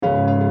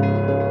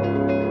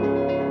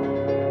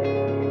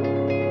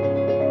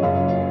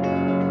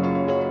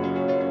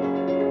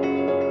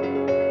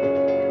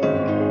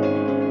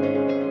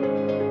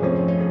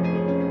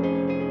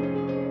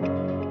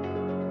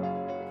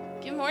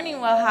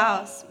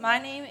House. My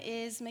name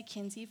is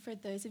Mackenzie, for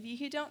those of you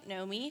who don't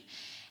know me,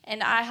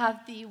 and I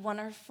have the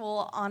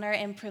wonderful honor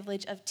and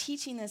privilege of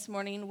teaching this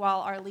morning while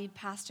our lead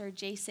pastor,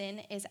 Jason,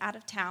 is out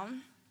of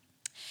town.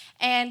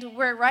 And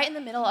we're right in the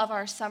middle of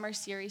our summer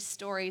series,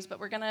 Stories, but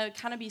we're going to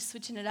kind of be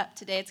switching it up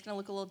today. It's going to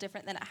look a little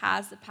different than it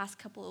has the past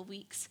couple of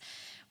weeks.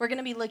 We're going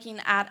to be looking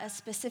at a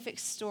specific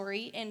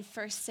story in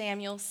 1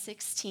 Samuel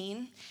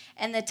 16,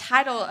 and the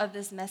title of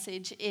this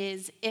message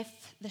is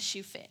If the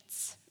Shoe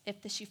Fits. If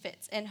the shoe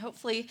fits. And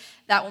hopefully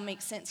that will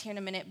make sense here in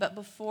a minute. But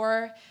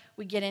before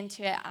we get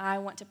into it, I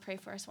want to pray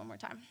for us one more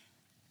time.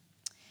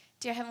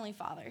 Dear Heavenly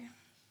Father,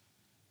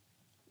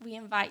 we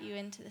invite you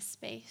into this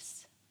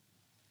space.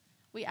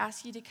 We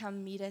ask you to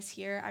come meet us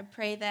here. I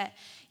pray that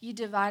you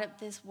divide up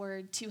this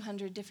word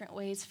 200 different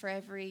ways for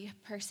every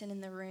person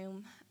in the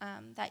room,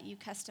 that you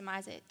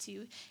customize it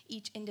to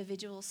each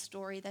individual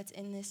story that's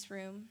in this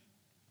room.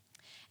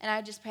 And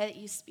I just pray that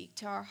you speak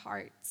to our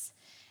hearts,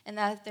 and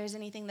that if there's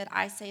anything that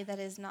I say that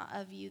is not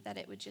of you, that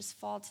it would just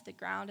fall to the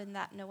ground and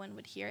that no one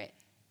would hear it.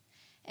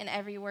 And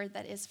every word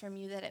that is from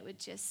you, that it would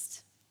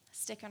just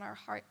stick in our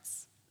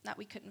hearts, that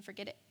we couldn't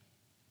forget it.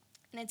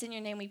 And it's in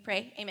your name we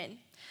pray. Amen.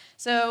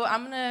 So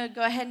I'm going to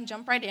go ahead and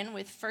jump right in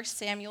with 1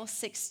 Samuel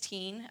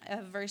 16,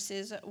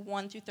 verses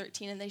 1 through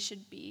 13, and they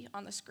should be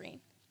on the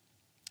screen.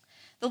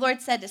 The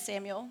Lord said to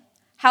Samuel,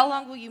 "How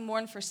long will you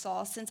mourn for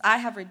Saul, since I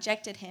have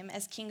rejected him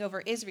as king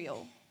over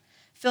Israel?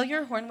 Fill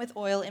your horn with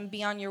oil and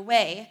be on your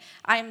way.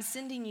 I am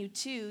sending you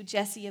to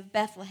Jesse of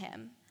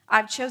Bethlehem.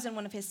 I've chosen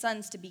one of his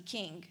sons to be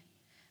king."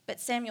 But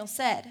Samuel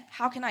said,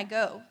 "How can I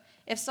go?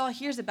 If Saul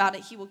hears about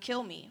it, he will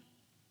kill me."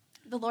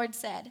 The Lord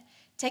said,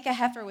 "Take a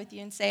heifer with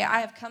you and say, 'I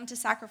have come to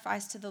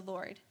sacrifice to the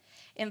Lord.'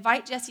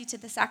 Invite Jesse to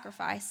the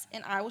sacrifice,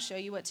 and I will show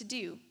you what to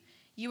do.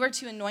 You are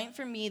to anoint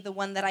for me the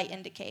one that I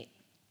indicate."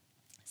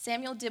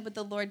 Samuel did what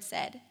the Lord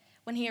said.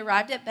 When he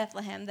arrived at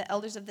Bethlehem, the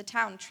elders of the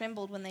town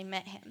trembled when they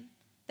met him.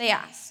 They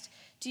asked,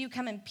 "Do you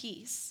come in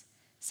peace?"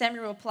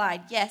 Samuel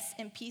replied, "Yes,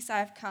 in peace I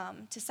have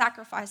come, to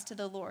sacrifice to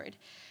the Lord.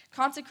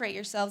 Consecrate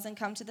yourselves and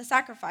come to the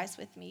sacrifice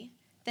with me."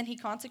 Then he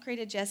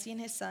consecrated Jesse and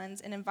his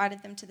sons and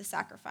invited them to the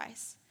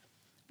sacrifice.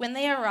 When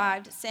they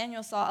arrived,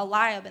 Samuel saw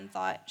Eliab and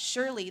thought,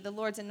 "Surely the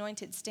Lord's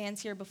anointed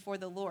stands here before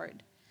the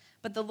Lord."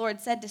 But the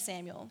Lord said to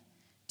Samuel,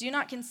 "Do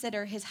not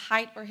consider his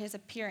height or his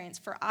appearance,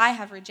 for I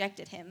have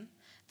rejected him.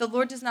 The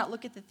Lord does not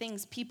look at the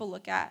things people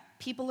look at.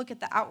 People look at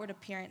the outward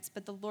appearance,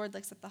 but the Lord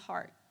looks at the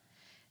heart."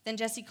 Then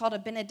Jesse called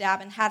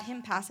Abinadab and had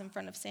him pass in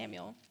front of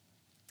Samuel.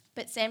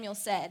 But Samuel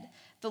said,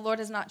 "The Lord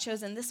has not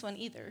chosen this one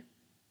either."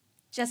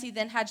 Jesse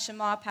then had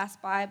Shammah pass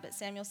by, but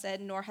Samuel said,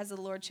 "Nor has the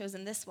Lord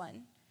chosen this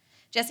one."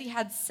 Jesse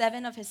had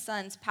 7 of his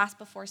sons pass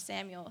before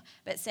Samuel,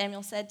 but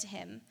Samuel said to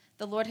him,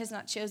 "The Lord has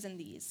not chosen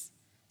these."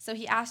 So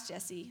he asked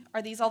Jesse,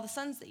 "Are these all the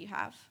sons that you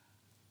have?"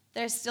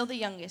 "There is still the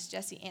youngest,"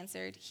 Jesse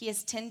answered. "He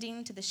is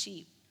tending to the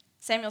sheep."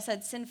 Samuel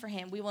said, "Send for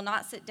him. We will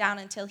not sit down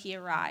until he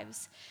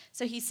arrives."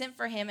 So he sent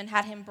for him and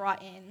had him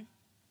brought in.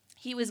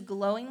 He was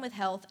glowing with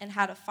health and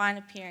had a fine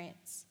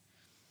appearance.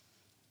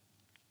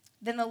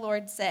 Then the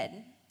Lord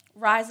said,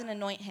 "Rise and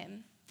anoint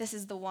him. This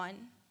is the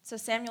one." So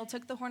Samuel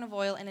took the horn of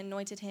oil and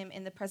anointed him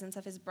in the presence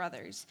of his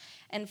brothers.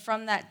 And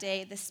from that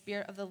day, the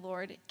Spirit of the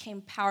Lord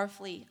came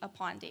powerfully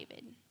upon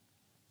David.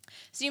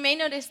 So you may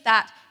notice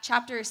that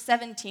chapter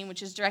 17,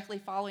 which is directly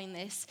following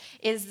this,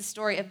 is the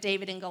story of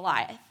David and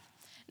Goliath.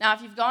 Now,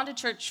 if you've gone to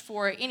church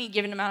for any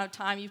given amount of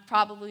time, you've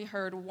probably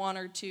heard 1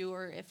 or 2,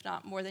 or if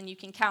not more than you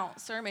can count,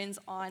 sermons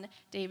on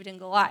David and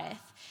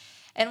Goliath.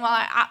 And while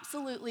I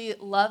absolutely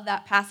love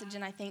that passage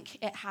and I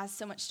think it has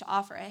so much to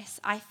offer us,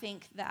 I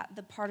think that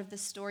the part of the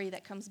story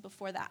that comes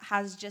before that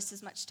has just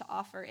as much to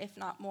offer, if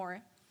not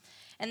more.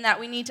 And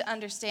that we need to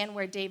understand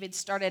where David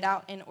started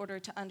out in order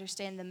to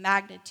understand the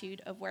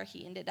magnitude of where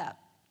he ended up.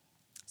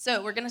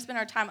 So we're going to spend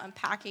our time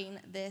unpacking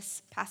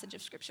this passage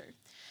of Scripture.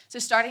 So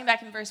starting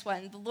back in verse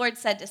 1, the Lord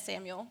said to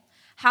Samuel,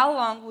 "How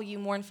long will you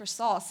mourn for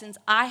Saul, since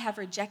I have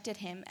rejected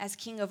him as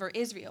king over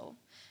Israel?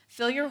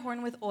 Fill your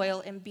horn with oil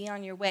and be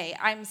on your way.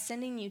 I am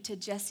sending you to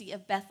Jesse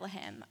of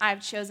Bethlehem. I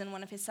have chosen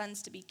one of his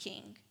sons to be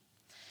king."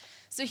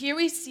 So here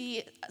we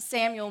see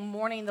Samuel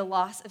mourning the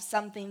loss of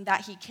something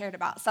that he cared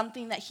about,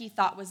 something that he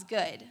thought was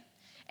good.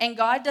 And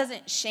God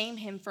doesn't shame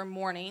him for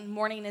mourning.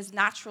 Mourning is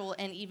natural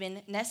and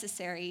even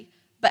necessary,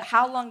 but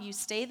how long you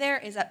stay there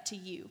is up to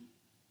you.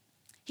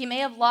 He may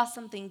have lost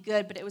something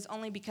good, but it was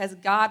only because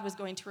God was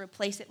going to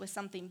replace it with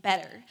something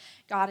better.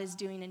 God is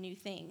doing a new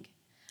thing.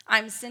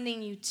 "I'm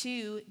sending you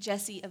to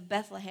Jesse of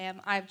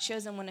Bethlehem. I have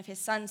chosen one of his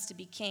sons to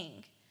be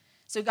king."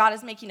 So God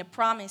is making a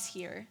promise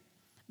here.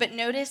 But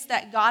notice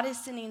that God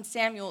is sending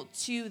Samuel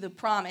to the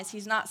promise.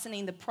 He's not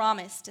sending the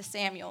promise to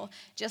Samuel.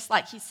 Just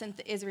like he sent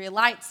the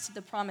Israelites to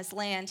the promised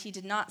land, he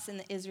did not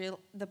send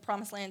the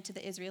promised land to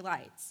the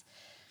Israelites.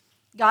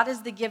 God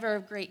is the giver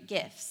of great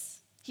gifts.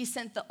 He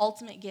sent the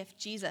ultimate gift,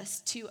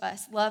 Jesus, to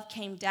us. Love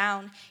came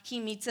down. He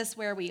meets us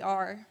where we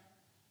are.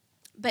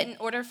 But in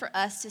order for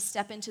us to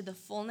step into the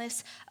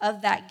fullness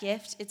of that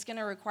gift, it's going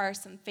to require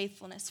some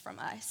faithfulness from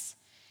us.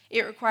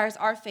 It requires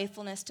our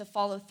faithfulness to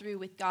follow through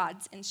with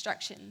God's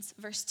instructions.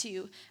 Verse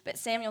 2, but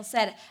Samuel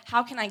said,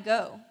 "How can I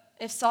go?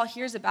 If Saul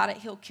hears about it,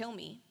 he'll kill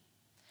me."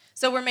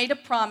 So we're made a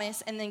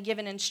promise and then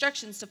given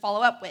instructions to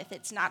follow up with.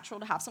 It's natural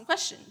to have some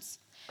questions.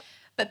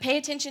 But pay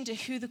attention to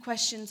who the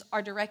questions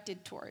are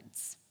directed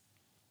towards.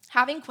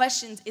 Having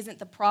questions isn't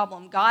the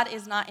problem. God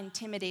is not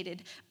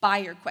intimidated by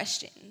your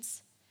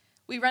questions.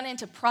 We run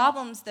into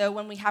problems, though,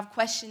 when we have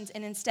questions,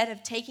 and instead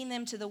of taking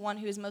them to the one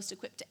who is most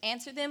equipped to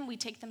answer them, we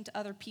take them to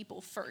other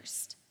people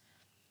first.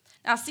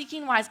 Now,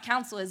 seeking wise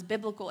counsel is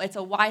biblical. It's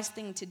a wise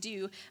thing to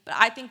do, but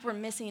I think we're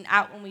missing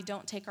out when we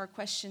don't take our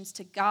questions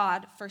to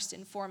God first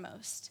and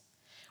foremost.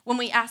 When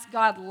we ask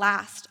God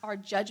last, our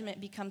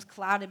judgment becomes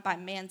clouded by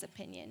man's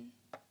opinion.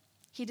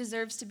 He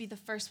deserves to be the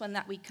first one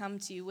that we come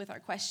to with our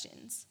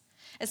questions.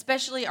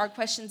 Especially our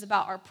questions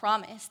about our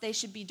promise. They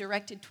should be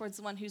directed towards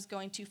the one who's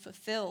going to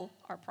fulfill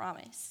our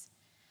promise.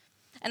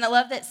 And I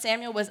love that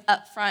Samuel was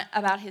upfront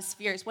about his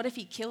fears. What if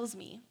he kills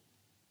me?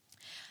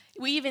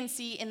 We even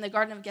see in the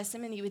Garden of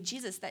Gethsemane with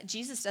Jesus that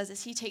Jesus does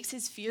is he takes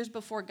his fears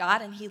before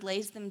God and he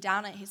lays them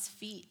down at his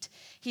feet.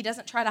 He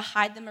doesn't try to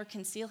hide them or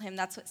conceal him.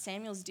 That's what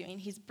Samuel's doing.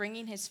 He's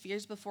bringing his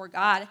fears before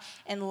God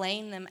and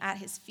laying them at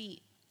his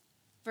feet.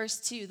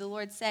 Verse 2, the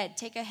Lord said,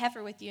 "Take a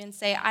heifer with you and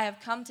say, I have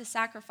come to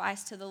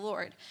sacrifice to the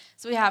Lord."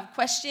 So we have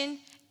question,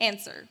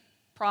 answer,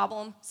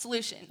 problem,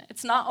 solution.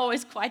 It's not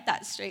always quite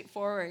that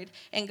straightforward,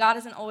 and God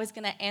isn't always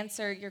going to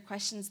answer your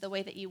questions the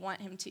way that you want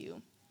him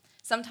to.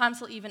 Sometimes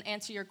he'll even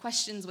answer your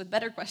questions with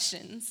better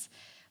questions,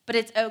 but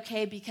it's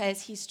okay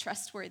because he's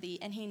trustworthy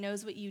and he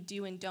knows what you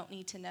do and don't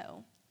need to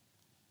know.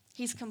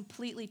 He's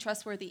completely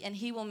trustworthy, and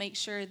he will make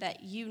sure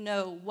that you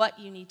know what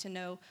you need to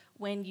know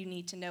when you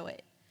need to know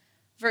it.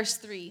 Verse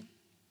 3.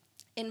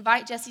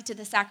 Invite Jesse to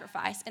the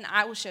sacrifice, and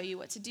I will show you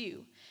what to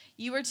do.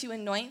 You are to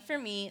anoint for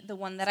me the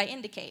one that I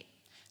indicate.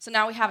 So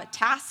now we have a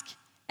task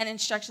and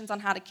instructions on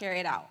how to carry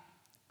it out.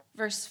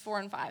 Verse 4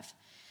 and 5.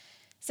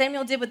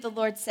 Samuel did what the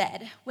Lord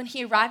said. When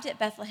he arrived at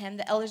Bethlehem,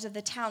 the elders of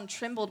the town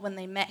trembled when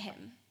they met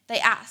him. They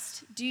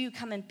asked, "Do you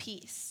come in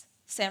peace?"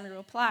 Samuel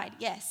replied,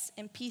 "Yes,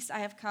 in peace I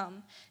have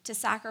come to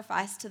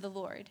sacrifice to the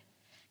Lord.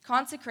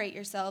 Consecrate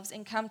yourselves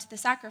and come to the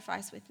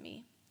sacrifice with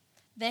me."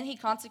 Then he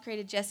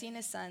consecrated Jesse and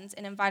his sons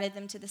and invited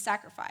them to the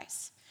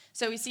sacrifice.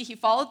 So we see he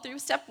followed through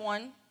step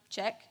 1,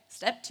 check.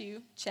 Step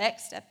 2, check.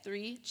 Step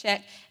 3,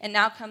 check. And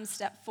now comes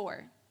step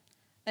 4.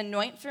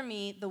 Anoint for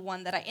me the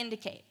one that I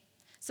indicate.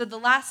 So the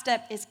last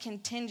step is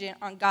contingent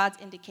on God's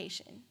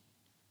indication.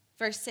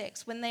 Verse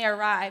 6, when they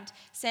arrived,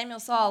 Samuel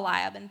saw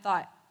Eliab and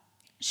thought,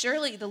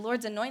 "Surely the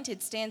Lord's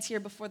anointed stands here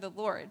before the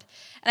Lord."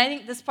 And I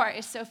think this part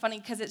is so funny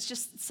because it's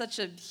just such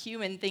a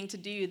human thing to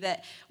do,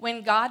 that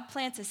when God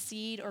plants a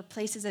seed or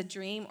places a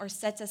dream or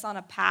sets us on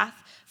a path,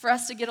 for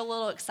us to get a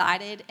little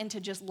excited and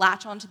to just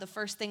latch onto the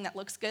first thing that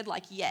looks good,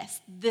 like, yes,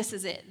 this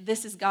is it.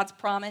 This is God's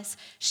promise.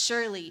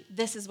 Surely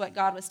this is what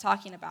God was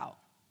talking about.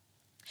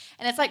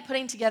 And it's like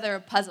putting together a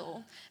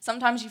puzzle.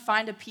 Sometimes you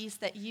find a piece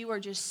that you are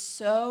just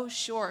so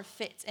sure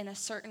fits in a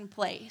certain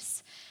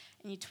place,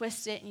 and you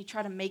twist it and you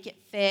try to make it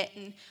fit.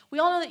 And we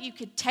all know that you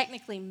could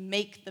technically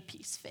make the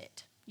piece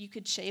fit. You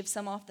could shave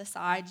some off the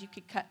sides, you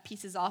could cut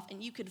pieces off,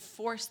 and you could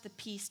force the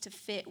piece to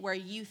fit where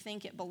you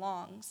think it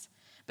belongs.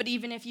 But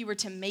even if you were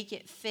to make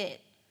it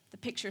fit, the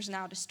picture's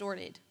now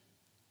distorted.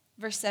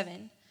 Verse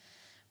 7,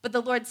 but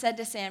the Lord said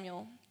to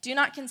Samuel, "Do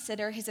not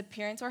consider his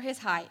appearance or his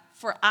height,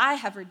 for I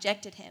have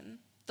rejected him.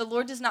 The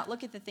Lord does not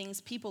look at the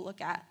things people look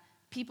at.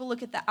 People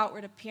look at the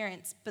outward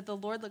appearance, but the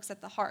Lord looks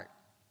at the heart."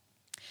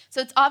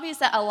 So it's obvious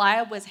that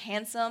Eliab was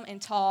handsome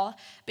and tall,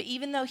 but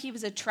even though he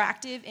was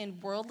attractive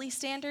in worldly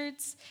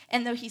standards,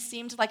 and though he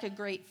seemed like a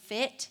great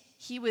fit,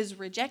 he was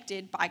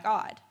rejected by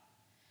God.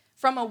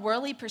 From a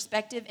worldly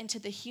perspective into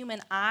the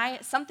human eye,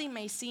 something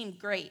may seem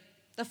great.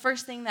 The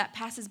first thing that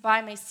passes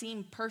by may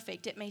seem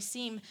perfect. It may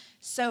seem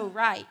so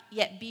right,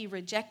 yet be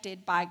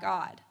rejected by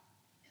God.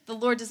 The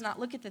Lord does not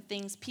look at the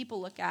things people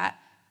look at.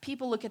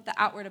 People look at the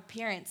outward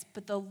appearance,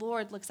 but the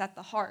Lord looks at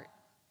the heart.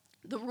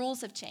 The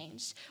rules have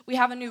changed. We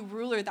have a new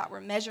ruler that we're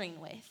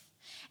measuring with.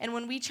 And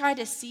when we try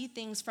to see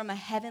things from a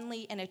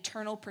heavenly and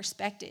eternal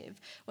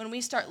perspective, when we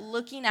start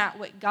looking at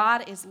what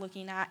God is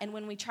looking at, and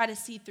when we try to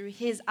see through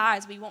his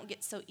eyes, we won't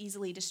get so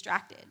easily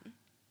distracted. And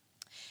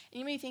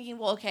you may be thinking,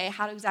 well, okay,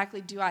 how exactly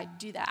do I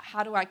do that?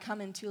 How do I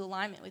come into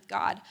alignment with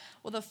God?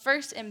 Well, the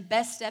first and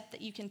best step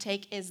that you can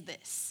take is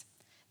this.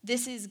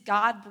 This is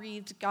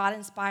God-breathed,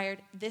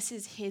 God-inspired. This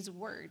is his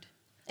word.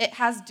 It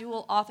has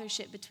dual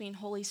authorship between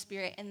Holy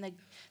Spirit and the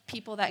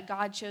people that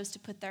God chose to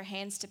put their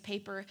hands to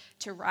paper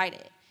to write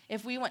it.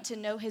 If we want to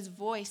know his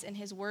voice and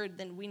his word,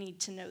 then we need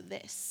to know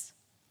this.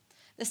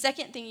 The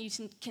second thing you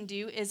can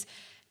do is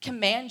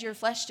command your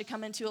flesh to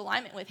come into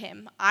alignment with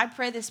him. I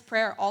pray this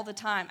prayer all the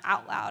time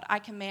out loud. I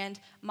command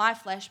my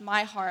flesh,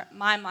 my heart,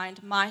 my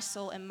mind, my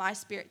soul, and my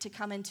spirit to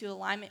come into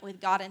alignment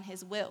with God and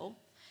his will.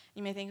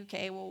 You may think,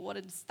 okay, well,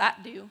 what does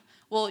that do?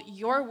 Well,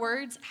 your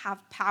words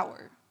have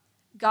power.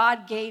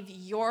 God gave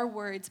your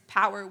words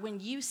power. When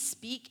you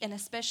speak, and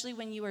especially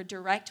when you are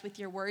direct with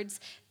your words,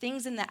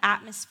 things in the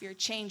atmosphere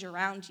change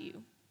around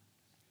you.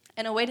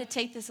 And a way to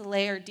take this a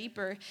layer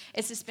deeper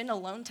is to spend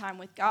alone time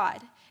with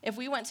God. If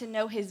we want to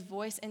know his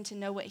voice and to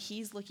know what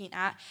he's looking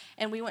at,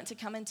 and we want to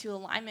come into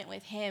alignment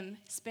with him,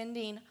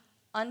 spending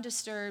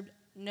undisturbed,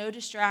 no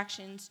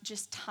distractions,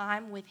 just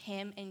time with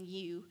him and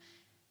you,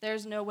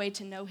 there's no way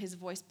to know his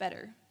voice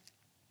better.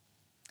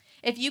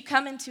 If you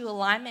come into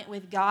alignment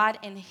with God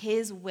and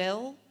his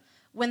will,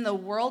 when the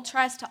world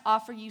tries to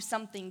offer you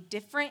something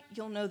different,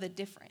 you'll know the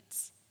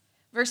difference.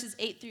 Verses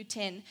 8 through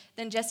 10,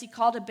 then Jesse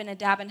called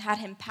Abinadab and had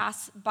him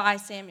pass by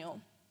Samuel.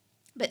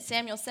 But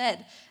Samuel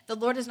said, the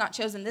Lord has not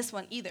chosen this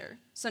one either.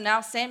 So now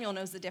Samuel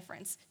knows the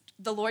difference.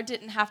 The Lord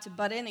didn't have to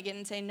butt in again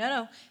and say,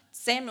 no,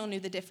 Samuel knew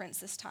the difference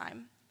this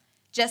time.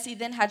 Jesse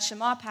then had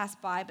Shammah pass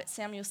by, but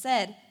Samuel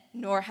said,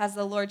 nor has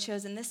the Lord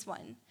chosen this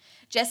one.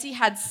 Jesse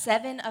had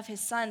 7 of his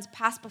sons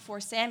pass before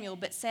Samuel,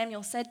 but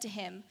Samuel said to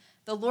him,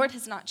 the Lord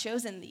has not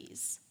chosen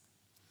these.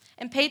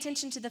 And pay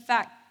attention to the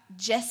fact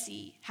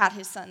Jesse had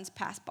his sons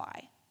pass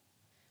by.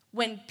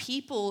 When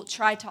people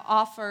tried to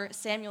offer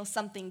Samuel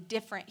something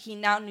different, he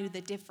now knew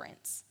the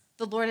difference.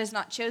 The Lord has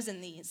not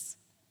chosen these.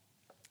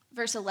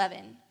 Verse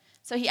 11,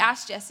 so he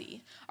asked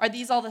Jesse, are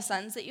these all the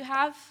sons that you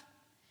have?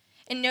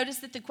 And notice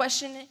that the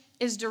question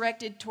is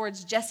directed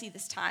towards Jesse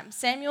this time.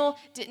 Samuel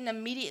didn't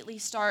immediately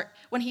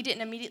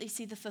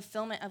see the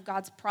fulfillment of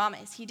God's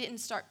promise. He didn't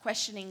start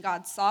questioning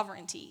God's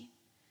sovereignty.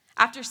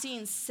 After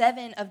seeing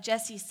 7 of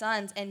Jesse's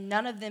sons and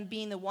none of them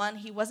being the one,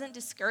 he wasn't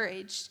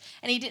discouraged.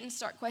 And he didn't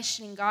start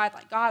questioning God,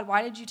 like, God,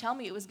 why did you tell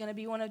me it was going to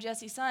be one of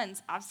Jesse's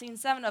sons? I've seen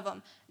 7 of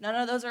them. None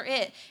of those are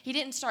it. He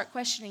didn't start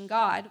questioning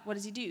God. What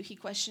does he do? He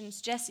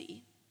questions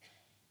Jesse.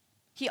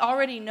 He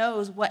already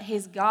knows what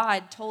his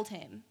God told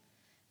him.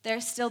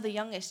 They're still the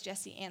youngest,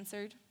 Jesse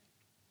answered.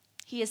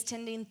 He is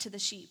tending to the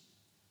sheep.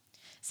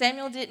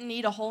 Samuel didn't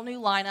need a whole new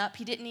lineup.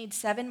 He didn't need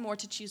 7 more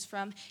to choose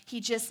from.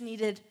 He just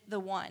needed the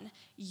one.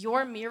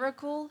 Your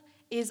miracle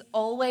is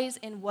always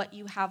in what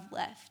you have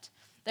left.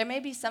 There may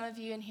be some of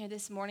you in here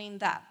this morning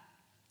that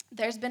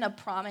there's been a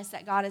promise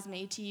that God has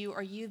made to you,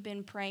 or you've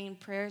been praying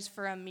prayers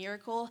for a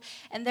miracle,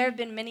 and there have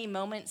been many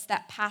moments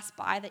that passed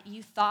by that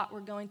you thought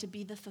were going to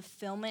be the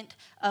fulfillment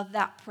of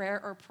that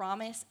prayer or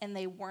promise, and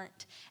they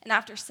weren't. And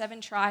after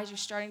 7 tries, you're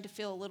starting to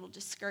feel a little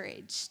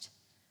discouraged.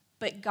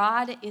 But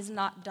God is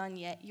not done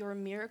yet. Your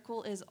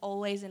miracle is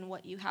always in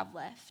what you have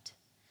left.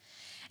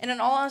 And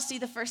in all honesty,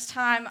 the first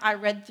time I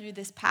read through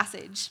this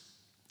passage,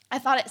 I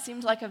thought it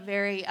seemed like a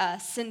very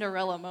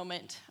Cinderella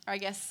moment. Or I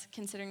guess,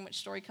 considering which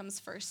story comes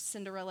first,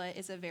 Cinderella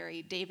is a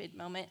very David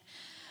moment.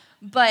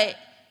 But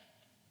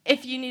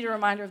if you need a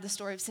reminder of the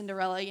story of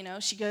Cinderella,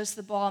 she goes to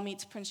the ball,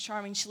 meets Prince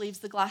Charming. She leaves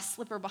the glass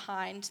slipper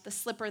behind, the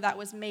slipper that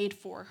was made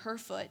for her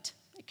foot.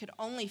 It could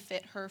only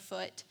fit her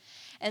foot.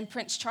 And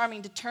Prince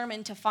Charming,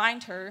 determined to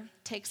find her,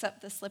 takes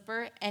up the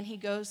slipper, and he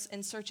goes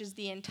and searches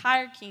the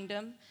entire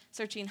kingdom,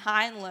 searching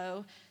high and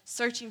low,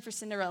 searching for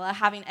Cinderella,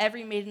 having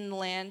every maiden in the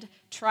land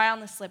try on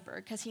the slipper,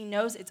 because he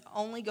knows it's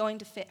only going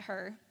to fit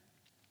her.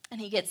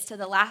 And he gets to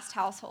the last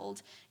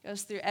household,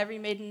 goes through every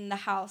maiden in the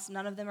house,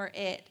 none of them are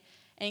it,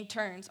 and he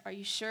turns, are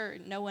you sure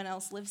no one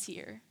else lives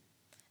here?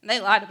 And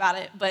they lied about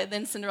it, but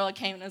then Cinderella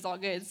came and it was all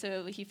good,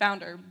 so he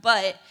found her.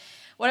 But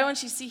what I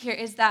want you to see here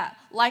is that,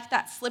 like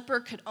that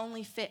slipper could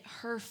only fit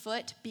her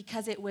foot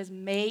because it was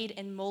made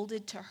and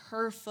molded to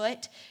her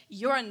foot,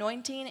 your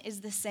anointing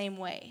is the same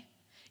way.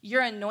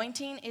 Your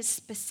anointing is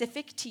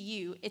specific to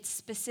you. It's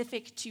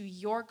specific to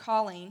your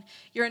calling.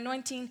 Your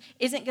anointing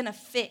isn't going to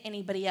fit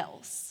anybody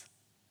else.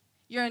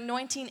 Your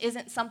anointing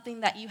isn't something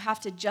that you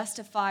have to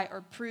justify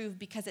or prove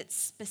because it's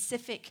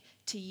specific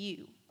to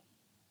you.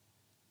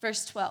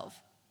 Verse 12.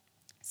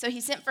 So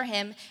he sent for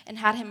him and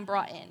had him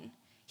brought in.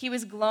 He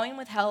was glowing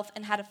with health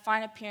and had a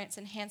fine appearance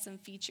and handsome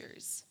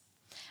features.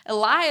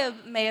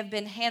 Eliab may have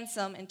been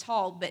handsome and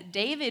tall, but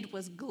David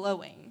was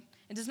glowing.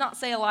 It does not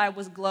say Eliab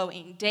was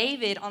glowing.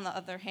 David, on the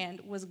other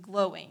hand, was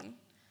glowing.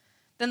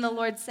 Then the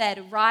Lord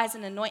said, rise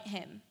and anoint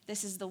him.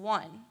 This is the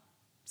one.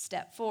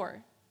 Step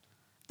 4.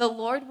 The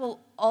Lord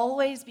will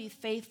always be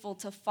faithful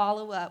to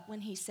follow up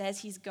when he says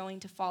he's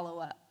going to follow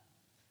up.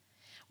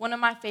 One of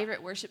my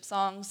favorite worship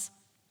songs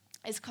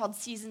is called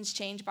Seasons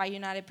Change by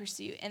United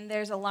Pursuit. And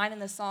there's a line in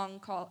the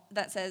song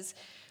that says,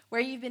 where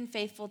you've been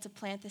faithful to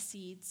plant the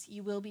seeds,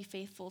 you will be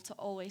faithful to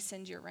always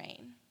send your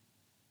rain.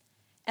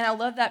 And I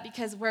love that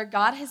because where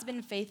God has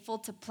been faithful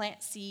to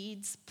plant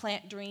seeds,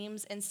 plant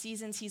dreams, and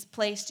seasons he's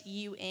placed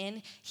you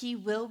in, he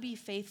will be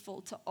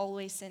faithful to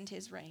always send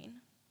his rain.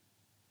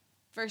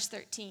 Verse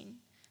 13.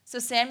 So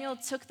Samuel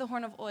took the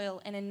horn of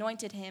oil and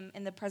anointed him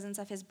in the presence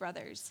of his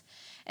brothers.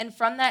 And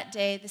from that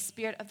day, the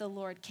Spirit of the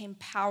Lord came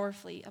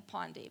powerfully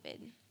upon David.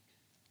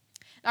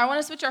 Now, I want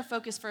to switch our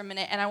focus for a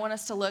minute, and I want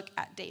us to look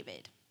at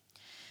David.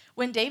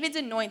 When David's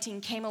anointing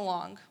came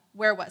along,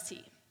 where was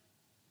he?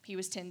 He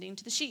was tending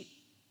to the sheep.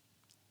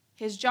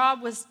 His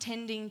job was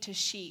tending to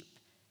sheep.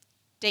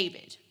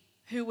 David,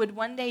 who would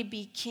one day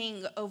be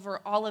king over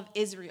all of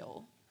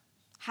Israel,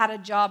 had a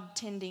job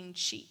tending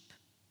sheep.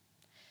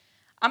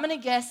 I'm going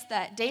to guess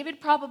that David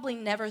probably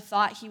never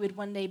thought he would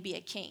one day be a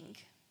king.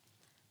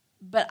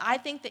 But I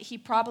think that he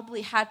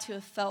probably had to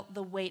have felt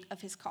the weight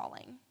of his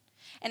calling.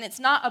 And it's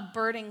not a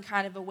burden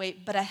kind of a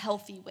weight, but a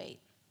healthy weight.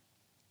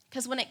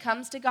 Because when it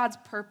comes to God's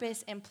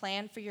purpose and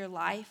plan for your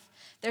life,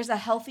 there's a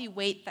healthy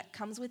weight that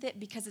comes with it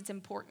because it's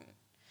important.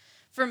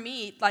 For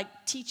me, like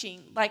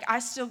teaching, like I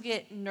still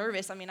get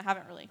nervous. I mean, I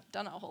haven't really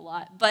done it a whole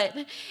lot, but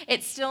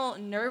it's still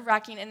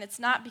nerve-wracking. And it's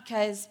not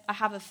because I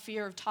have a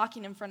fear of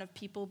talking in front of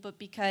people, but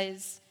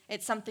because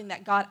it's something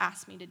that God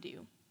asked me to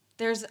do.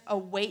 There's a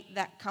weight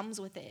that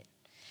comes with it.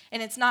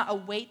 And it's not a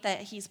weight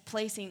that he's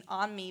placing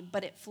on me,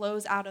 but it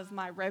flows out of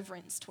my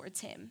reverence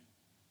towards him.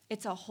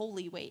 It's a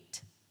holy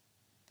weight.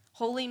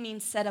 Holy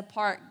means set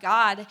apart.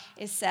 God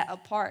is set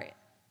apart.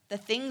 The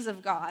things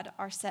of God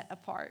are set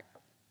apart.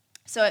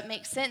 So it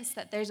makes sense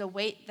that there's a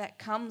weight that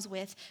comes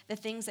with the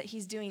things that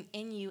he's doing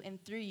in you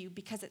and through you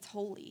because it's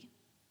holy.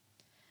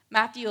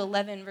 Matthew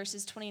 11,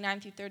 verses 29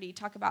 through 30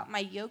 talk about, my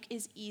yoke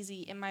is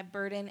easy and my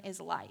burden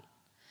is light.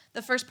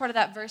 The first part of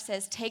that verse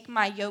says, take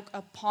my yoke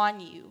upon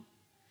you.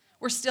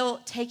 We're still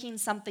taking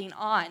something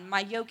on. My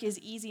yoke is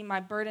easy, my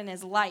burden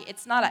is light.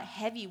 It's not a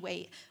heavy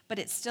weight, but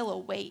it's still a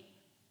weight.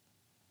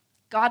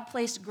 God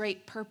placed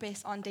great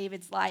purpose on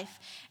David's life,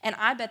 and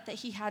I bet that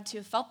he had to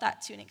have felt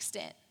that to an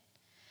extent.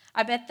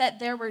 I bet that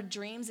there were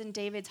dreams in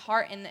David's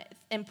heart and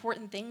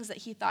important things that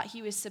he thought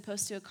he was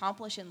supposed to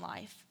accomplish in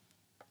life.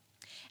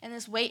 And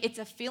this weight, it's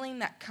a feeling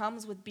that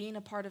comes with being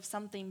a part of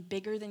something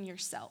bigger than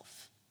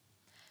yourself.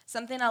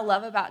 Something I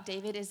love about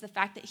David is the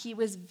fact that he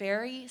was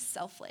very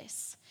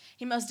selfless.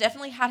 He most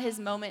definitely had his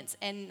moments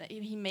and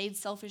he made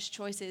selfish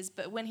choices,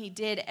 but when he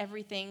did,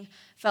 everything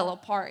fell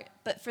apart.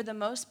 But for the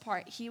most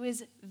part, he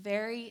was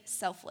very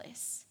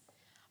selfless.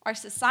 Our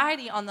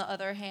society, on the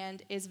other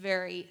hand, is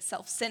very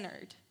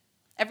self-centered.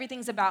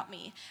 Everything's about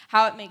me,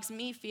 how it makes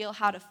me feel,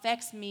 how it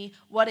affects me,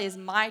 what is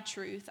my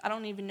truth. I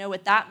don't even know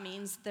what that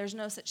means. There's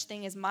no such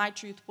thing as my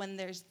truth when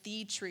there's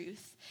the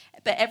truth.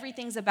 But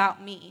everything's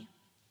about me.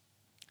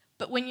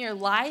 But when your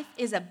life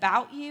is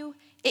about you,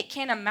 it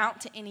can't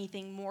amount to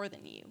anything more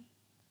than you.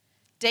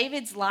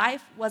 David's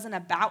life wasn't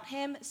about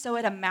him, so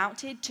it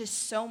amounted to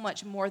so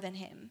much more than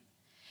him.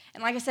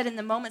 And like I said, in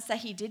the moments that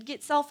he did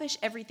get selfish,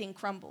 everything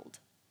crumbled.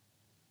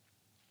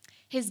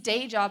 His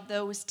day job,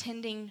 though, was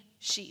tending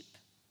sheep.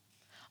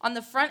 On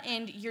the front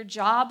end, your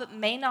job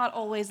may not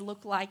always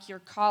look like your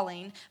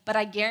calling, but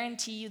I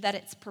guarantee you that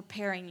it's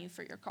preparing you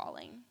for your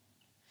calling.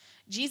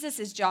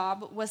 Jesus'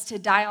 job was to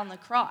die on the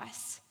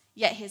cross,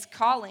 yet his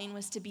calling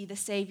was to be the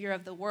Savior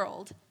of the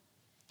world.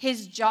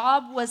 His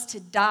job was to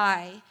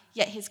die,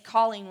 yet his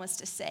calling was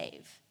to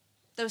save.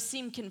 Those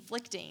seem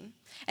conflicting,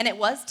 and it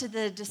was to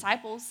the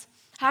disciples.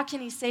 How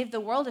can he save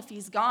the world if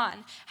he's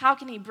gone? How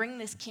can he bring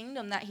this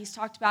kingdom that he's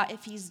talked about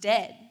if he's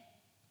dead?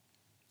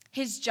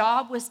 His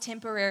job was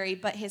temporary,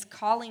 but his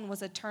calling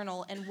was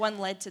eternal, and one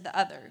led to the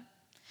other.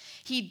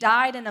 He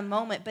died in a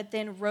moment, but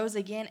then rose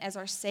again as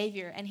our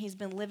Savior, and he's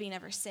been living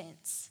ever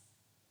since.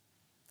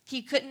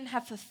 He couldn't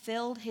have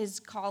fulfilled his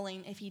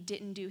calling if he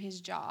didn't do his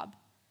job.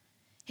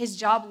 His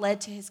job led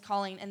to his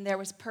calling, and there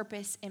was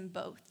purpose in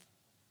both.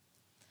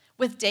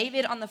 With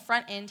David on the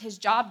front end, his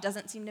job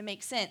doesn't seem to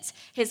make sense.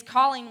 His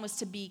calling was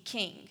to be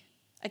king,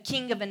 a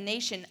king of a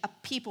nation, a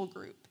people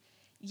group.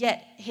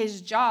 Yet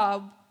his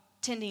job,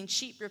 tending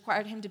sheep,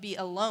 required him to be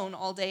alone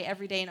all day,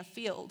 every day in a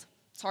field.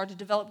 It's hard to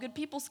develop good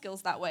people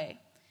skills that way.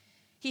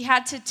 He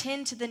had to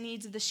tend to the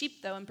needs of the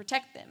sheep, though, and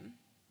protect them.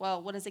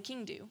 Well, what does a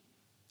king do?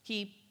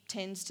 He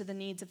tends to the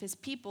needs of his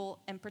people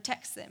and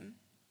protects them.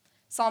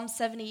 Psalm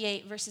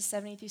 78, verses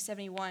 70 through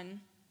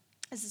 71,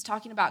 this is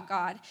talking about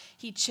God.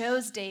 He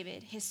chose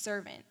David, his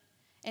servant,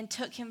 and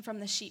took him from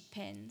the sheep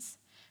pens.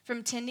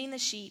 From tending the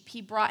sheep,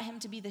 he brought him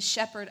to be the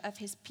shepherd of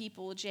his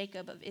people,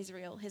 Jacob of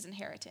Israel, his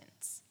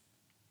inheritance.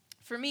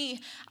 For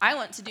me, I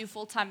went to do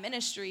full-time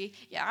ministry.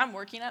 Yeah, I'm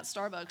working at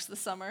Starbucks this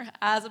summer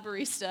as a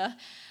barista.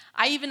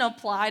 I even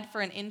applied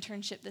for an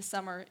internship this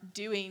summer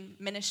doing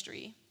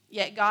ministry.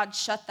 Yet God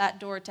shut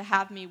that door to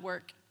have me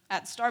work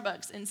at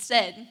Starbucks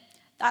instead.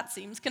 That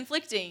seems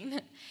conflicting.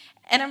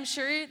 And I'm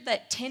sure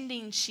that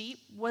tending sheep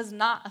was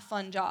not a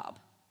fun job.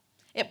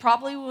 It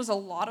probably was a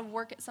lot of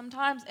work at some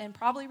times and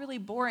probably really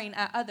boring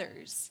at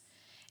others.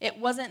 It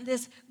wasn't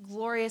this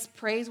glorious,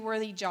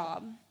 praiseworthy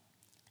job.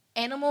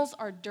 Animals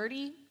are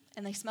dirty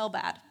and they smell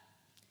bad.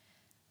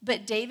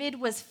 But David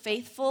was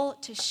faithful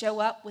to show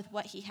up with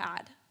what he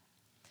had.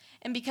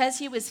 And because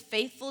he was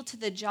faithful to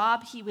the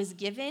job he was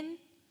given,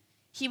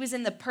 he was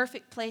in the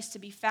perfect place to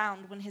be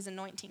found when his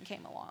anointing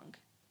came along.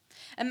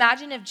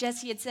 Imagine if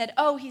Jesse had said,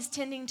 oh, he's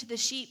tending to the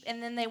sheep,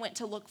 and then they went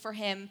to look for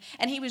him,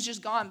 and he was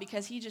just gone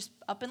because he just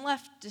up and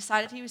left,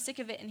 decided he was sick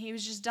of it, and he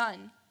was just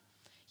done.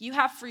 You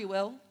have free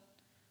will.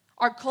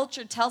 Our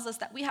culture tells us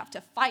that we have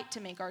to fight to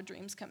make our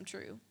dreams come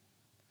true.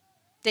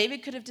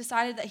 David could have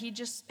decided that he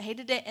just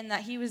hated it and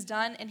that he was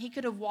done, and he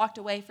could have walked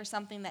away for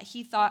something that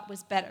he thought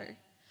was better.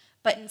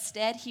 But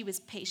instead, he was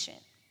patient.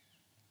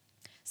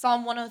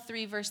 Psalm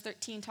 103, verse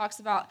 13, talks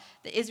about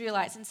the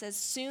Israelites and says,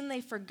 soon they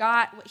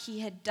forgot what he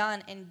had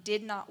done and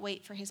did not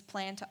wait for his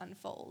plan to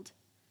unfold.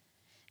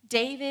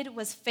 David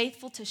was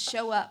faithful to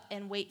show up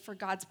and wait for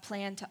God's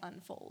plan to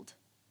unfold.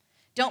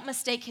 Don't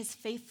mistake his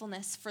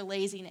faithfulness for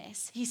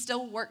laziness. He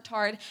still worked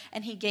hard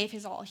and he gave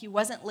his all. He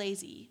wasn't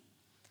lazy,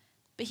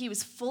 but he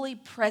was fully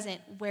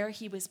present where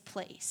he was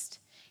placed.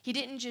 He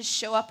didn't just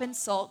show up and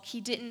sulk. He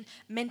didn't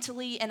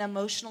mentally and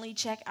emotionally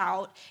check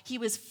out. He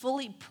was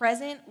fully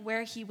present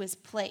where he was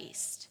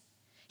placed.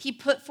 He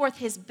put forth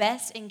his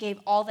best and gave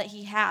all that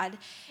he had.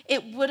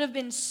 It would have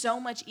been so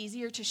much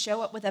easier to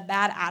show up with a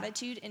bad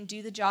attitude and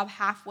do the job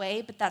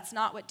halfway, but that's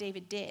not what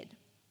David did.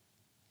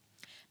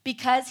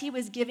 Because he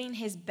was giving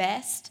his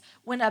best,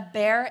 when a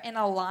bear and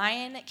a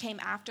lion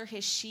came after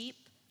his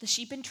sheep, the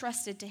sheep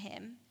entrusted to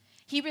him,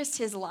 he risked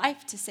his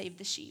life to save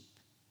the sheep.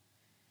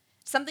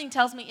 Something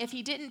tells me if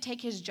he didn't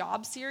take his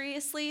job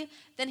seriously,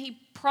 then he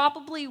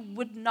probably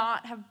would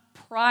not have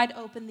pried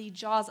open the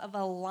jaws of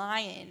a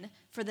lion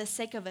for the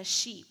sake of a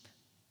sheep.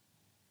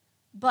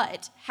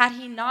 But had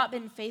he not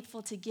been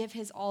faithful to give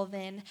his all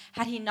then,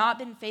 had he not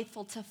been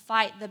faithful to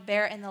fight the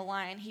bear and the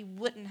lion, he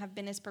wouldn't have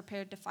been as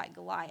prepared to fight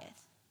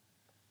Goliath.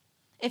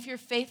 If you're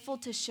faithful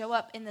to show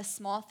up in the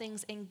small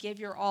things and give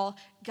your all,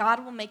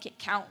 God will make it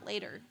count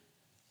later.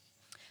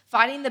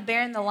 Fighting the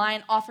bear and the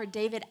lion offered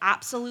David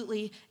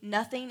absolutely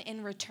nothing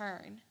in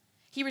return.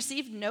 He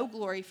received no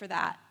glory for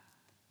that,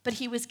 but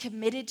he was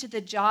committed to the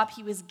job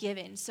he was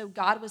given, so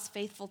God was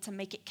faithful to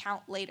make it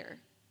count later.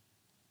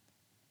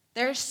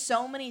 There are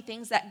so many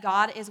things that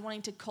God is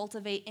wanting to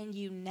cultivate in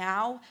you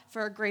now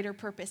for a greater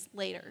purpose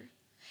later.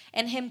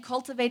 And him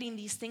cultivating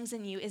these things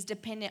in you is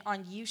dependent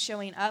on you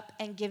showing up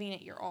and giving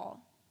it your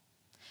all.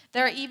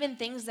 There are even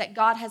things that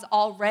God has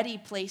already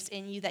placed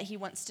in you that he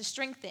wants to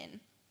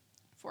strengthen.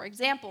 For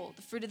example,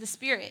 the fruit of the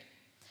Spirit.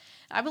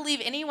 I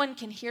believe anyone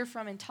can hear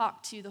from and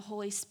talk to the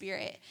Holy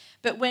Spirit.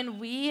 But when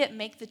we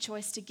make the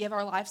choice to give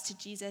our lives to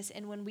Jesus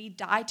and when we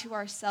die to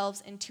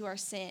ourselves and to our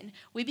sin,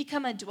 we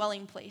become a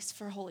dwelling place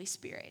for Holy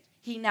Spirit.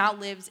 He now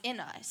lives in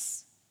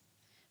us.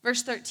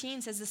 Verse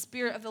 13 says, the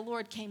Spirit of the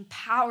Lord came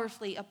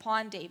powerfully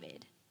upon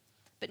David.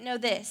 But know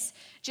this,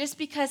 just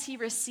because he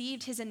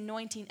received his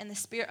anointing and the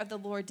Spirit of the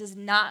Lord does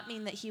not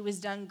mean that he was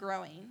done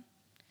growing.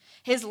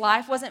 His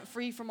life wasn't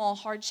free from all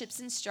hardships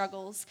and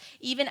struggles.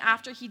 Even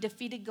after he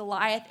defeated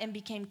Goliath and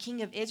became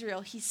king of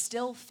Israel, he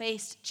still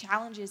faced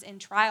challenges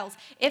and trials,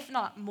 if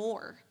not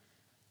more.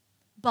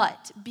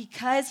 But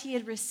because he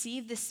had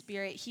received the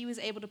Spirit, he was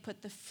able to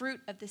put the fruit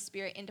of the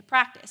Spirit into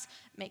practice.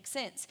 Makes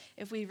sense.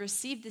 If we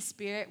receive the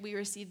Spirit, we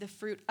receive the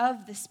fruit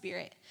of the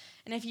Spirit.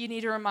 And if you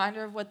need a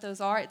reminder of what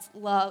those are, it's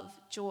love,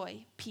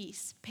 joy,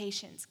 peace,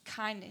 patience,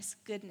 kindness,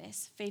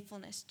 goodness,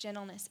 faithfulness,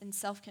 gentleness, and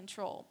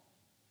self-control.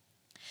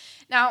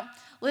 Now,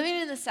 living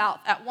in the South,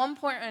 at one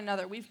point or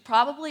another, we've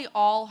probably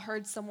all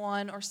heard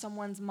someone or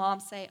someone's mom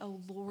say,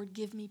 "Oh, Lord,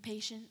 give me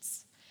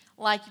patience."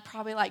 Like you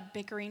probably like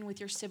bickering with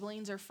your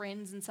siblings or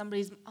friends and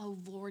somebody's, "Oh,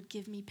 Lord,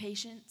 give me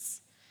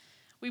patience."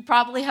 We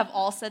probably have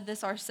all said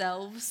this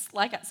ourselves,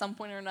 like at some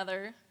point or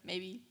another,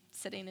 maybe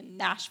sitting in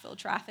Nashville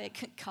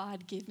traffic,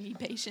 "God, give me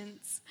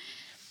patience."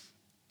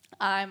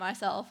 I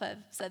myself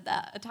have said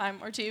that a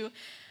time or two.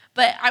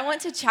 But I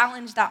want to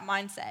challenge that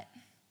mindset.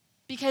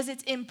 Because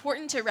it's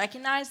important to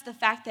recognize the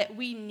fact that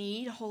we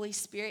need Holy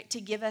Spirit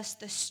to give us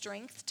the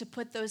strength to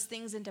put those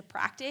things into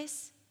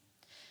practice.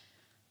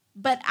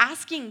 But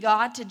asking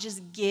God to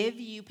just give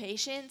you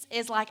patience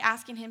is like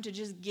asking him to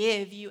just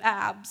give you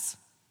abs.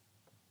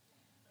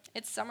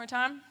 It's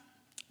summertime.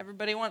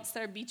 Everybody wants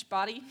their beach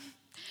body.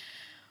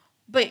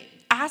 But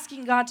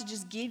asking God to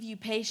just give you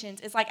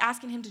patience is like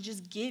asking him to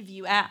just give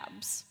you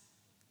abs.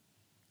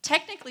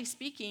 Technically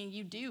speaking,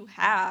 you do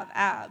have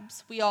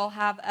abs. We all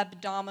have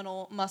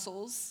abdominal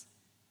muscles.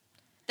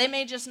 They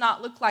may just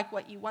not look like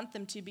what you want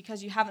them to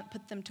because you haven't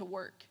put them to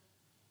work.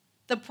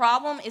 The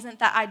problem isn't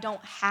that I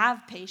don't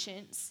have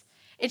patience.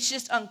 It's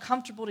just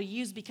uncomfortable to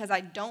use because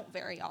I don't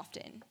very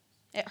often.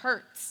 It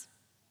hurts.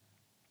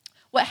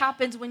 What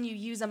happens when you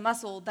use a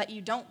muscle that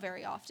you don't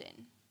very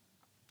often?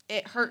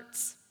 It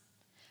hurts.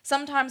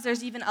 Sometimes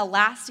there's even a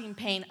lasting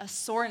pain, a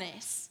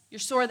soreness. You're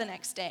sore the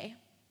next day.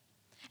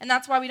 And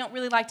that's why we don't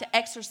really like to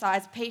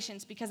exercise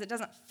patience, because it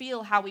doesn't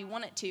feel how we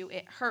want it to.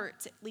 It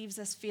hurts. It leaves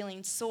us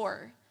feeling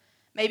sore.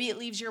 Maybe it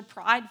leaves your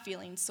pride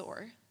feeling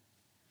sore.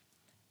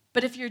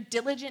 But if you're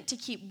diligent to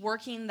keep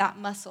working that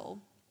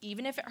muscle,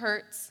 even if it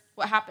hurts,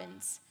 what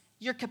happens?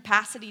 Your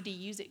capacity to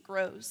use it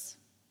grows.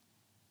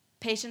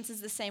 Patience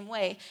is the same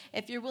way.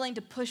 If you're willing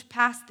to push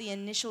past the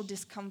initial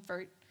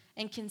discomfort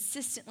and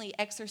consistently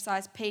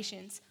exercise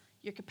patience,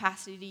 your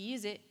capacity to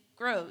use it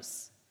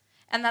grows.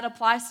 And that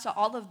applies to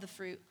all of the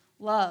fruit.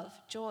 Love,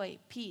 joy,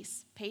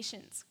 peace,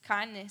 patience,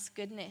 kindness,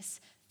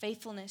 goodness,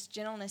 faithfulness,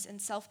 gentleness, and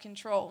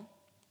self-control.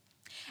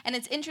 And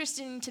it's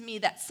interesting to me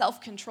that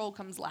self-control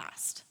comes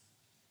last.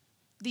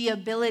 The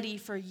ability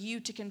for you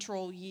to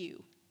control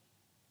you.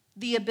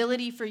 The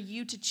ability for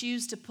you to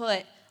choose to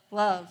put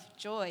love,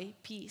 joy,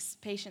 peace,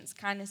 patience,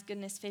 kindness,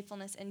 goodness,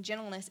 faithfulness, and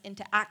gentleness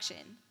into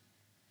action.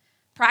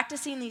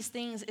 Practicing these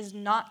things is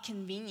not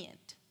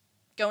convenient.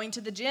 Going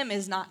to the gym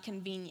is not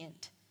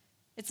convenient.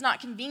 It's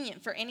not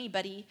convenient for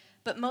anybody,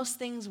 but most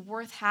things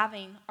worth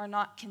having are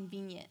not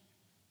convenient.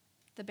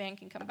 The band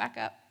can come back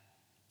up.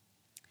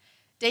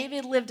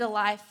 David lived a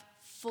life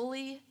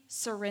fully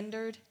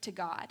surrendered to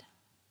God.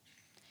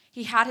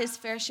 He had his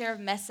fair share of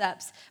mess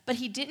ups, but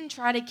he didn't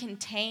try to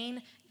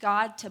contain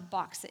God to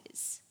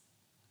boxes.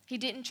 He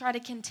didn't try to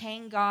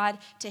contain God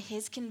to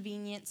his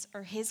convenience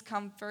or his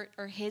comfort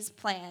or his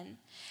plan.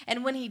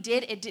 And when he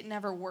did, it didn't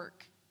ever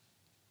work.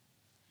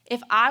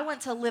 If I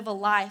want to live a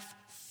life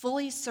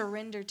fully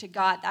surrendered to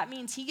God, that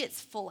means he gets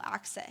full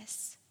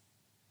access.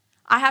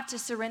 I have to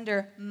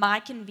surrender my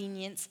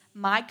convenience,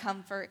 my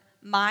comfort,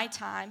 my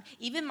time,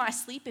 even my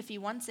sleep if he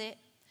wants it.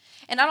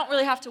 And I don't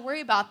really have to worry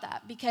about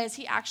that because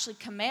he actually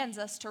commands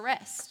us to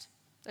rest.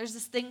 There's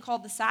this thing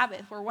called the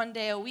Sabbath where one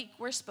day a week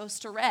we're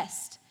supposed to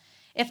rest.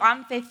 If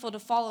I'm faithful to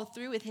follow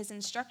through with his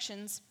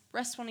instructions,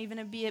 rest won't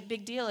even be a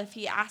big deal if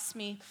he asks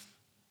me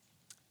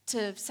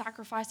to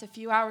sacrifice a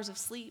few hours of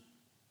sleep.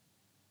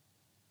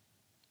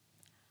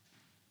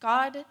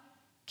 God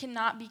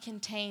cannot be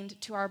contained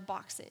to our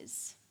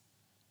boxes.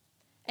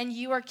 And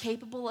you are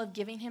capable of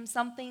giving him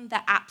something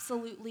that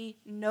absolutely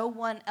no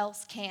one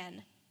else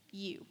can,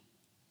 you.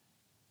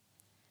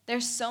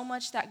 There's so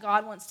much that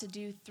God wants to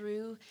do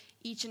through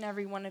each and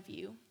every one of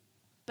you.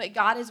 But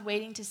God is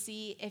waiting to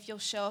see if you'll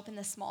show up in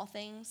the small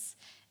things,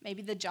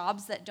 maybe the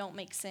jobs that don't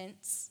make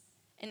sense,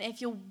 and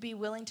if you'll be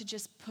willing to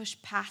just push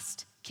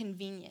past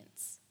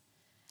convenience.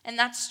 And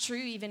that's true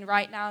even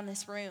right now in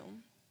this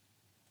room.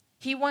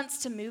 He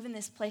wants to move in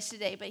this place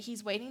today, but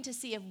he's waiting to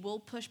see if we'll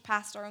push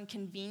past our own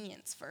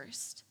convenience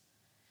first.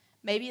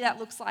 Maybe that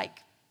looks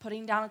like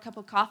putting down a cup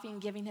of coffee and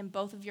giving him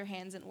both of your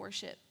hands in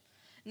worship,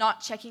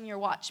 not checking your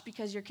watch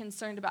because you're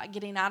concerned about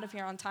getting out of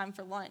here on time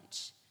for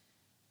lunch.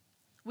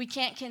 We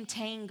can't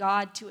contain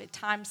God to a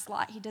time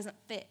slot he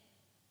doesn't fit.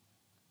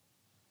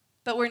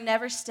 But we're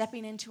never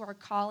stepping into our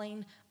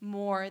calling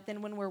more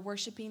than when we're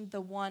worshiping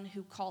the one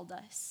who called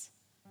us.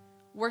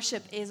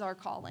 Worship is our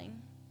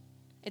calling.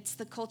 It's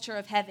the culture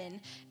of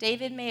heaven.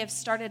 David may have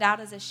started out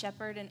as a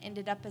shepherd and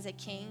ended up as a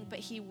king, but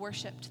he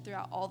worshiped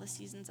throughout all the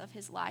seasons of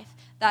his life.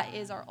 That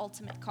is our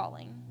ultimate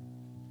calling.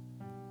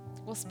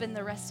 We'll spend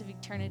the rest of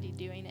eternity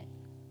doing it.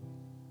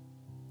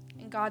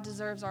 And God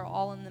deserves our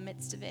all in the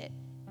midst of it.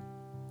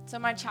 So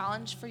my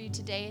challenge for you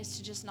today is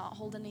to just not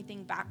hold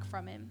anything back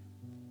from him.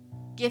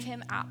 Give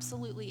him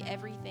absolutely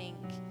everything.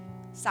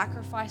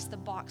 Sacrifice the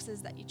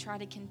boxes that you try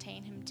to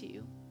contain him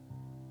to.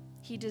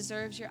 He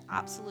deserves your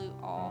absolute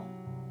all.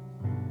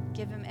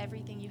 Give him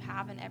everything you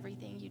have and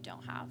everything you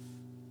don't have.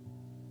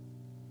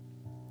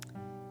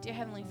 Dear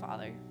Heavenly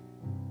Father,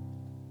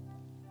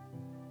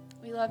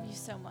 we love you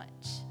so much.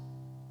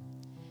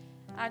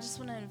 I just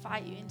want to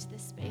invite you into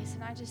this space,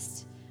 and I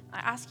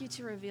ask you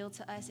to reveal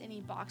to us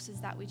any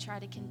boxes that we try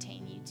to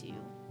contain you to.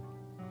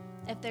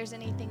 If there's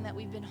anything that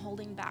we've been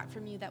holding back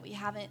from you, that we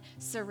haven't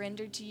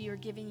surrendered to you or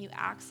given you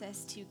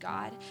access to,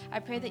 God, I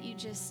pray that you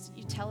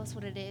tell us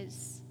what it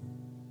is.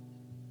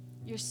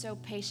 You're so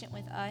patient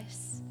with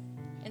us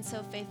and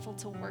so faithful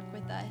to work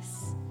with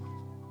us.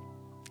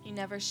 You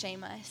never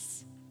shame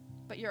us,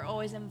 but you're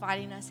always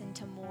inviting us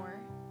into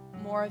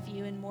more of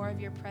you and more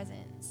of your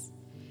presence.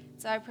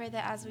 So I pray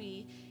that as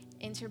we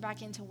enter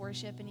back into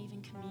worship and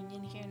even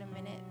communion here in a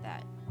minute,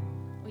 that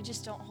we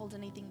just don't hold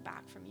anything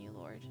back from you,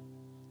 Lord.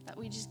 That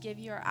we just give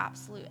you our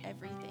absolute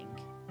everything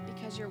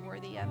because you're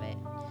worthy of it.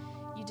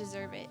 You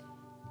deserve it.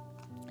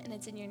 And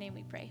it's in your name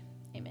we pray.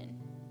 Amen.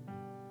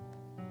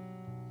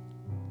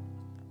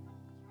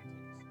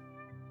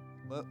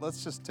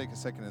 Let's just take a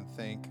second and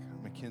thank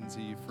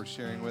Mackenzie for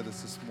sharing with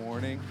us this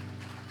morning.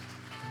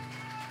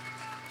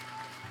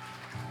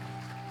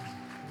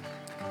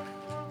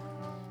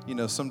 You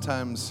know,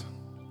 sometimes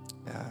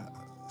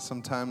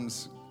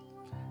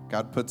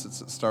God puts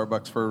us at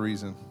Starbucks for a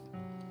reason.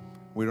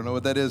 We don't know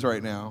what that is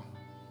right now,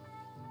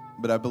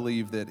 but I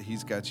believe that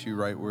he's got you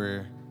right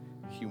where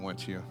he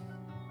wants you.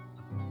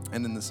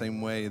 And in the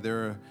same way,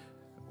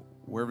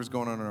 wherever's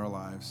going on in our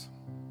lives,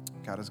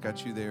 God has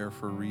got you there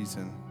for a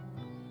reason,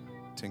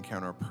 to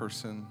encounter a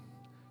person,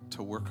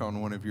 to work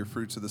on one of your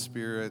fruits of the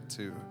Spirit.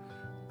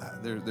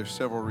 There's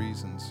several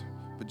reasons,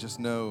 but just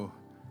know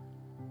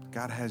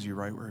God has you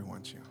right where he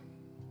wants you,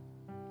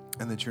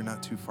 and that you're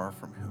not too far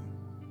from him.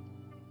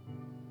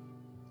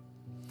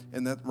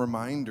 And that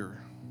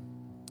reminder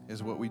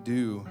is what we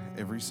do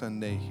every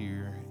Sunday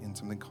here in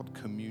something called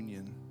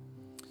communion,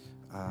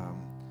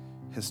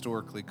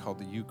 historically called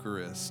the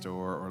Eucharist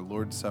or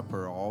Lord's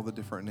Supper, all the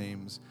different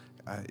names,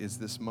 is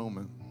this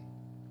moment.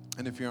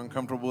 And if you're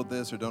uncomfortable with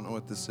this or don't know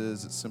what this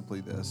is, it's simply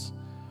this.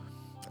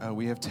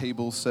 We have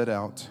tables set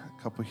out,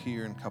 a couple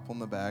here and a couple in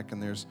the back,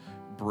 and there's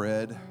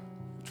bread,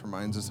 which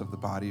reminds us of the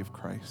body of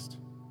Christ.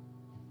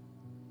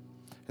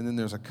 And then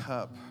there's a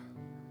cup,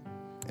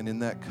 and in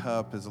that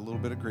cup is a little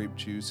bit of grape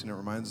juice, and it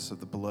reminds us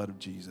of the blood of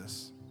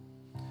Jesus,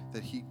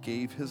 that he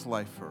gave his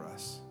life for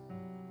us,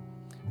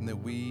 and that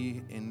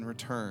we, in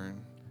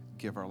return,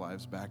 give our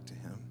lives back to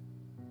him.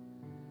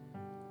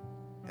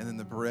 And then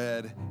the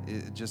bread,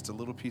 just a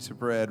little piece of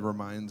bread,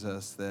 reminds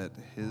us that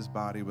his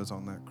body was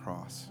on that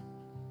cross,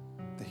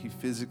 that he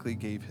physically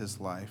gave his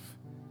life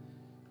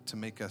to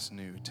make us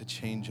new, to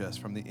change us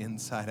from the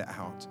inside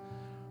out,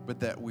 but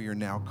that we are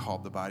now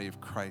called the body of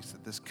Christ,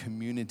 that this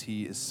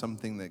community is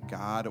something that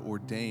God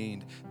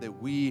ordained,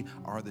 that we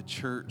are the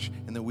church,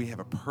 and that we have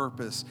a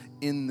purpose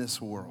in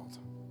this world,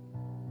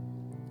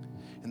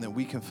 and that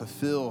we can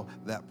fulfill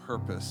that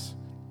purpose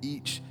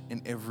each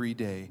and every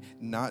day,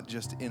 not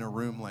just in a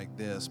room like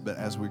this, but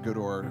as we go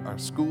to our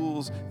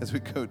schools, as we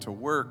go to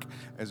work,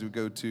 as we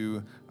go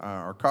to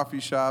our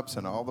coffee shops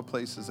and all the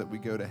places that we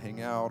go to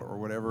hang out or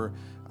whatever,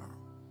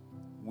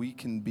 we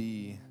can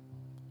be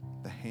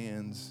the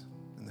hands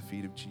and the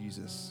feet of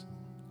Jesus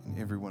in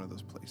every one of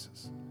those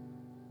places.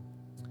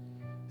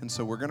 And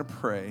so we're going to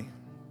pray,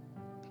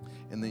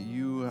 and that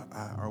you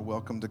are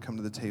welcome to come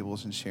to the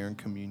tables and share in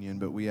communion,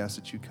 but we ask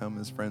that you come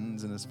as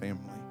friends and as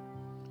family.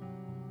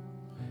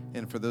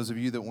 And for those of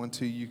you that want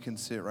to, you can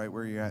sit right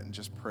where you're at and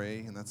just pray,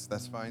 and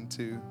that's fine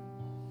too.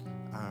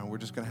 We're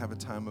just going to have a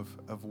time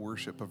of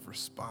worship, of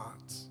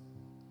response.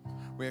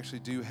 We actually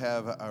do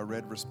have a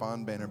red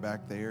respond banner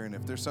back there, and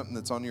if there's something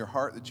that's on your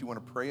heart that you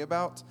want to pray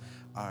about,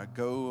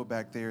 go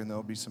back there, and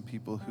there'll be some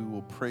people who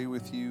will pray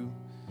with you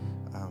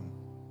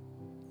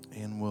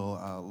and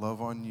will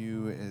love on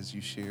you as you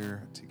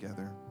share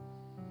together.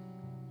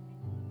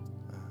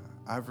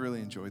 I've really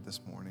enjoyed this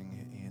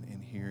morning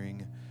in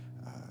hearing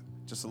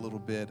just a little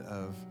bit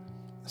of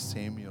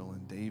Samuel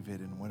and David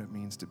and what it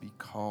means to be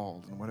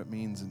called and what it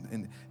means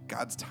and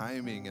God's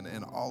timing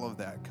and all of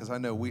that, because I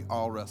know we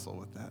all wrestle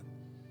with that.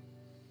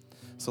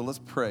 So let's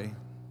pray,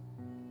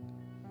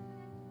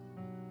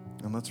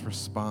 and let's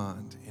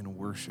respond in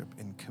worship,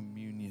 in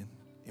communion,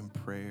 in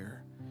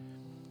prayer,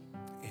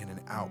 and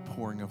an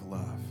outpouring of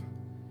love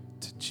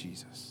to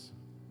Jesus.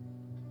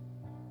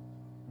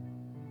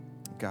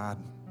 God,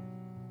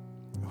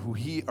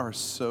 we are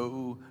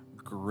so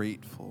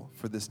grateful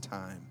for this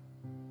time.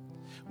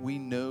 We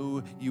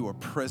know you are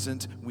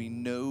present. We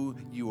know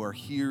you are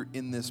here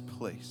in this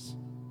place.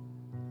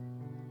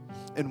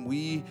 And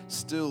we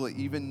still,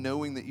 even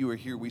knowing that you are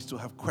here, we still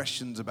have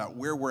questions about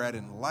where we're at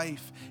in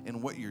life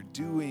and what you're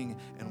doing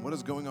and what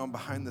is going on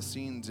behind the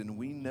scenes. And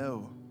we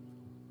know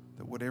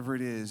that whatever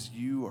it is,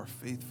 you are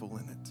faithful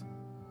in it.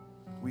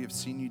 We have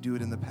seen you do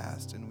it in the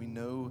past, and we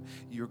know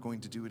you're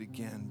going to do it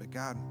again. But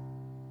God,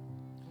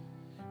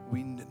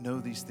 we know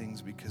these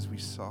things because we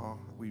saw,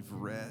 we've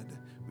read,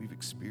 we've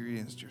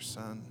experienced your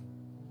Son.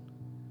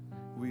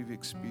 We've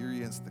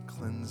experienced the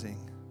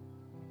cleansing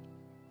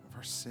of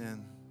our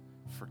sin,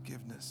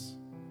 forgiveness,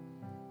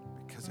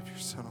 because of your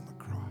Son on the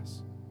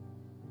cross.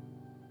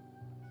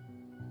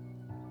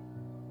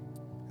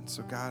 And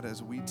so, God,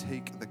 as we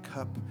take the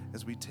cup,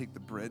 as we take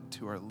the bread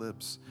to our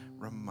lips,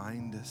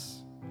 remind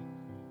us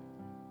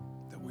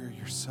that we're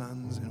your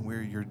sons and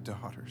we're your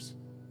daughters,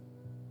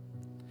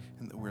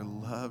 and that we're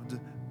loved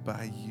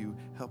by you.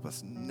 Help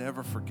us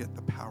never forget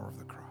the power of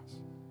the cross.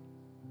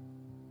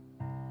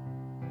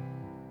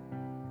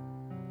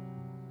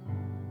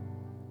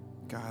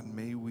 God,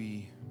 may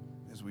we,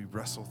 as we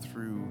wrestle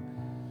through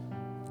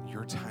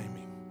your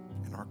timing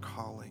and our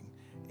calling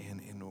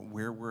and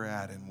where we're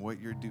at and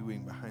what you're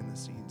doing behind the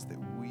scenes, that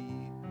we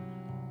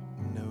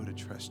know to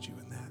trust you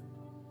in that,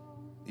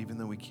 even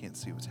though we can't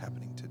see what's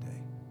happening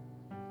today.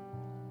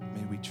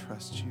 May we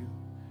trust you.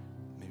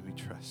 May we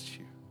trust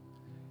you.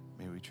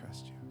 May we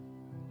trust you.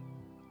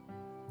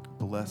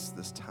 Bless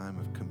this time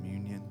of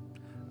communion,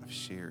 of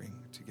sharing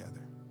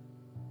together.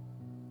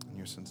 In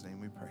your Son's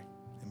name we pray.